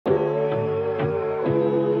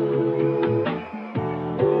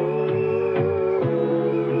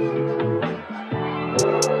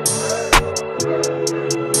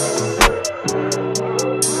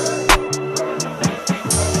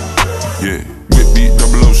Whippy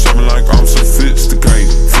 007 like I'm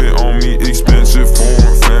sophisticated. Fit on me expensive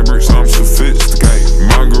foreign fabrics, I'm sophisticated.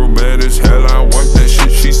 My girl bad as hell, I wipe that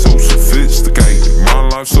shit, she so sophisticated. My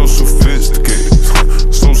life so sophisticated,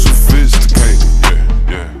 so sophisticated.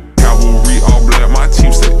 Yeah. Cavalry all black, my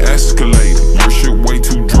team stay escalated. Your shit way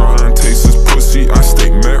too dry and tastes as pussy, I stay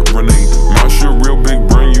marinated. My shit real big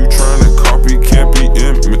brain, you tryna copy, can't be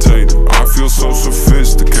imitated. I feel so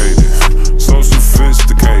sophisticated, so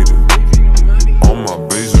sophisticated. On my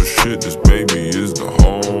Bezos shit, this baby is the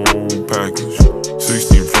whole package.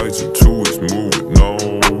 16 flights of 2 is move with no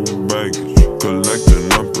baggage.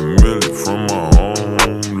 Collecting up a million from my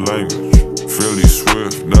own language. Philly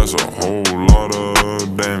Swift, that's a whole lot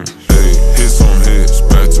of damage. Hey, hits on hits,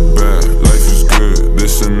 back to back. Life is good,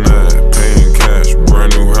 this and that. Paying cash,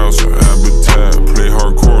 brand new house or habitat. Play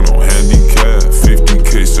hardcore, no handicap.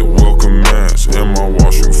 50K said welcome mass. In my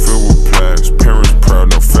washroom filled with plaques. Parents proud,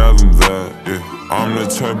 now fathom that. Yeah. I'm the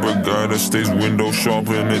type of guy that stays window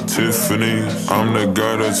shopping at Tiffany's. I'm the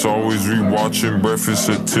guy that's always rewatching Breakfast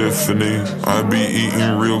at Tiffany's. I be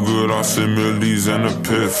eating real good, I similes and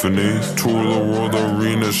epiphanies. Tour the world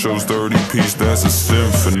arena, shows 30 piece, that's a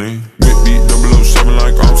symphony. Whippy 007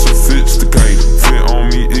 like I'm sophisticated. Fit on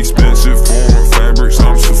me expensive foreign fabrics,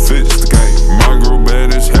 I'm sophisticated. My girl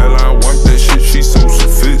bad as hell, I wipe that shit, she so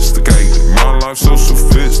sophisticated. My life so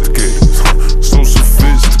sophisticated, so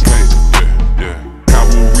sophisticated. Yeah.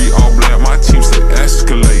 Cavalry all black, my team stay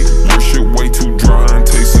escalated. Your shit way too dry and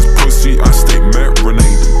tastes as pussy, I stay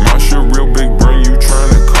marinated. My shit real big brain, you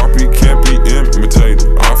tryna copy, can't be imitated.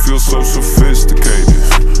 I feel so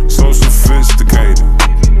sophisticated, so sophisticated.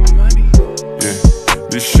 Yeah,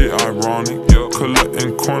 this shit ironic.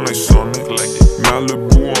 Collecting coin like Sonic.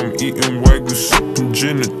 Malibu, I'm eating Wagyu, sipping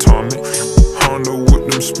gin and tonic. Honda with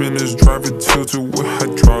them spinners, driving tilted with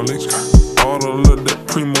hydraulics. All of that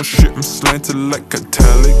primo shit, I'm slanted like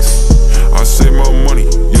italics. I save my money,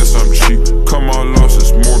 yes I'm cheap. Cut my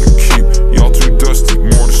losses, more to keep. Y'all too dusty,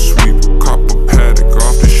 more to sweep. Cop a paddock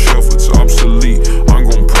off the shelf, it's obsolete. I'm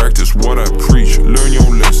gon' practice what I preach. Learn your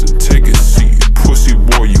lesson, take a seat. Pussy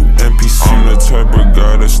boy, you NPC. I'm the type of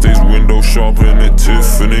guy that stays window shopping at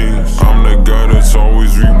Tiffany's. I'm the guy that's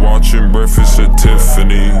always rewatching Breakfast at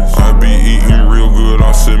Tiffany's. I be eating real good,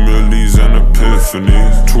 I similes and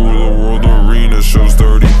epiphanies. Tour the world arena, shows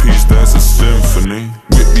 30 piece, that's a